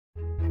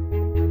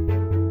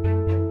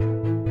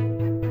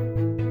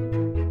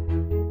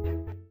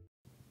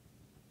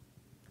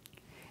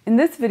In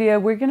this video,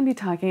 we're going to be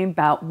talking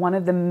about one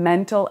of the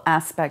mental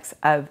aspects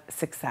of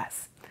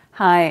success.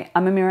 Hi,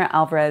 I'm Amira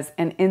Alvarez,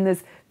 and in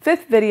this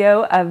fifth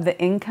video of the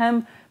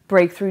Income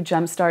Breakthrough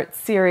Jumpstart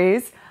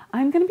series,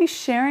 I'm going to be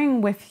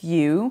sharing with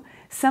you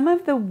some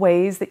of the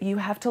ways that you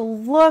have to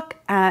look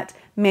at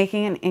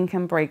making an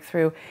income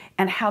breakthrough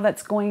and how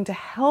that's going to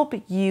help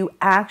you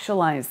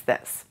actualize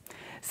this.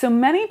 So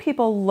many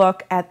people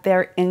look at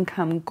their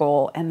income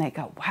goal and they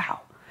go, wow,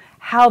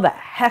 how the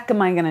heck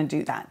am I going to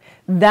do that?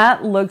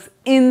 That looks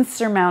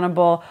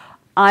insurmountable.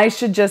 I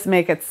should just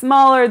make it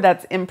smaller.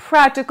 That's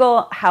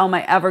impractical. How am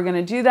I ever going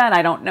to do that?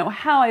 I don't know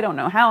how. I don't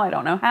know how. I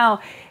don't know how.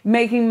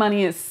 Making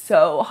money is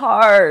so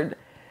hard.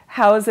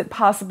 How is it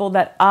possible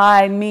that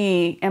am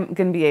going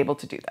to be able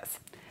to do this?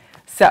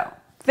 So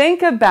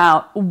think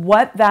about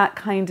what that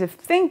kind of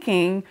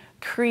thinking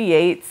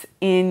creates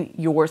in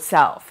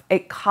yourself.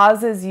 It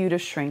causes you to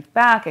shrink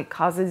back. It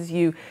causes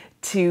you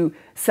to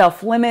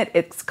self-limit.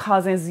 It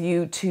causes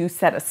you to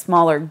set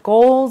smaller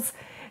goals,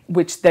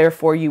 which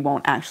therefore you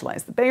won't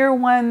actualize the bigger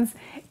ones.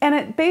 And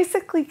it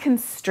basically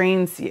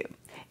constrains you.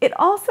 It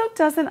also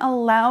doesn't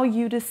allow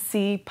you to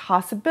see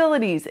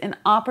possibilities and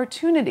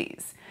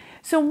opportunities.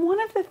 So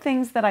one of the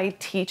things that I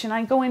teach, and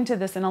I go into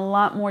this in a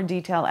lot more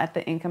detail at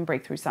the Income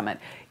Breakthrough Summit,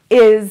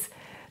 is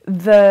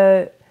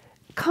the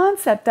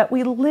concept that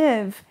we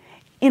live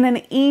in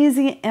an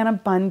easy and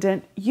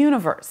abundant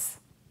universe.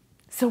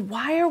 So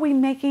why are we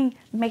making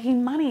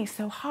money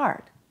so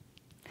hard?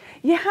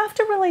 You have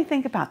to really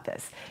think about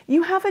this.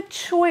 You have a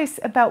choice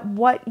about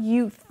what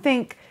you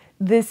think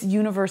this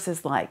universe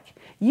is like.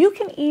 You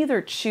can either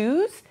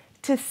choose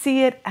to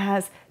see it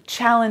as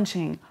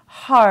challenging,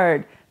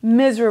 hard,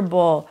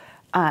 miserable,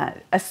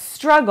 a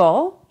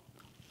struggle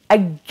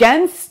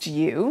against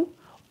you,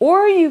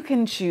 or you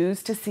can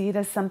choose to see it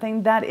as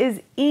something that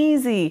is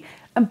easy,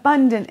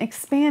 abundant,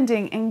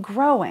 expanding, and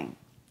growing.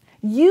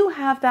 You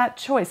have that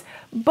choice.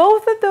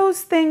 Both of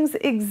those things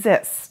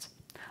exist.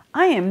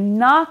 I am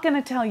not going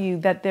to tell you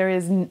that there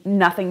is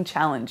nothing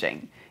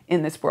challenging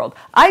in this world.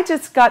 I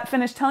just got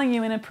finished telling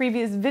you in a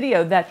previous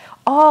video that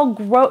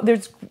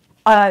there's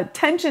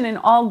tension in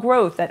all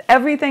growth, that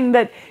everything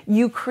that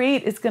you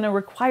create is going to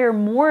require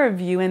more of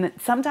you, and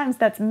sometimes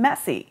that's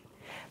messy.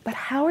 But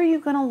how are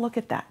you going to look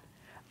at that?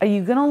 Are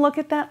you going to look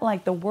at that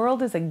like the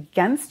world is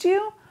against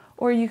you?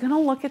 Or are you going to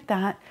look at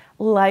that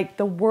like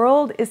the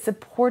world is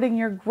supporting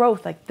your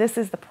growth, like this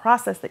is the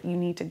process that you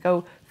need to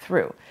go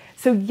through?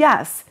 So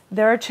yes,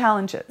 there are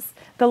challenges.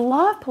 The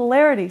law of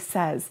polarity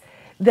says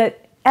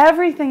that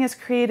everything is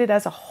created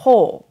as a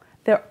whole.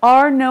 There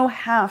are no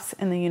halves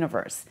in the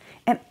universe.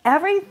 And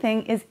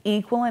everything is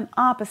equal and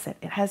opposite.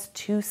 It has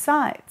two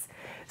sides.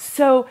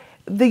 So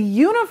the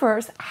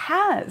universe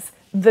has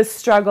the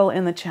struggle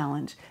and the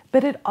challenge,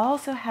 but it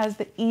also has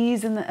the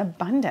ease and the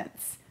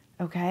abundance.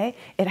 Okay?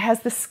 It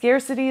has the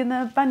scarcity and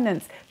the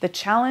abundance, the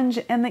challenge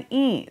and the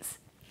ease.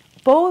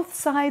 Both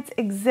sides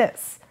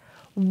exist.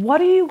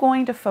 What are you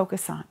going to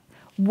focus on?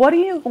 What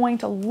are you going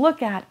to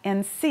look at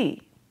and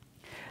see?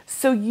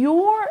 So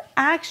your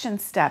action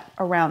step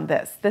around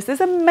this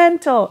is a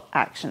mental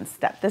action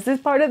step. This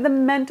is part of the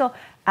mental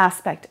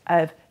aspect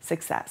of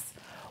success.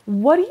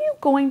 What are you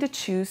going to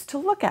choose to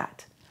look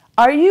at?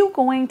 Are you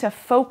going to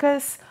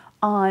focus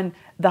on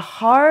the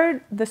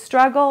hard, the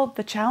struggle,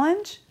 the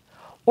challenge?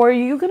 Or are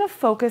you going to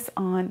focus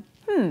on,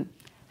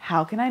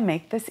 how can I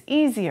make this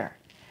easier?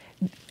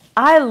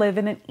 I live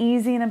in an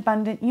easy and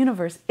abundant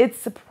universe. It's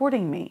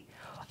supporting me.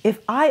 If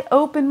I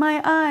open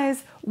my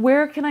eyes,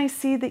 where can I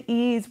see the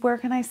ease? Where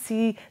can I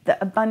see the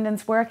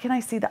abundance? Where can I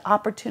see the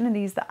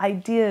opportunities, the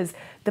ideas,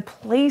 the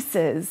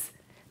places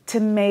to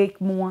make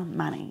more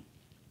money?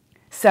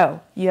 So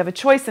you have a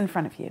choice in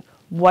front of you.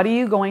 What are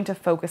you going to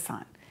focus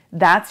on?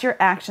 That's your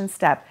action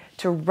step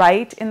to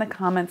write in the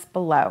comments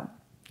below.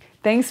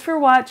 Thanks for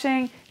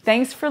watching,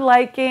 thanks for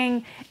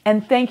liking,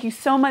 and thank you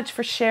so much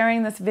for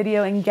sharing this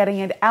video and getting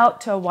it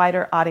out to a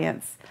wider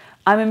audience.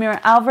 I'm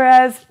Amira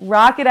Alvarez.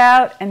 Rock it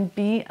out and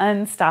be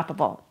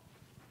unstoppable.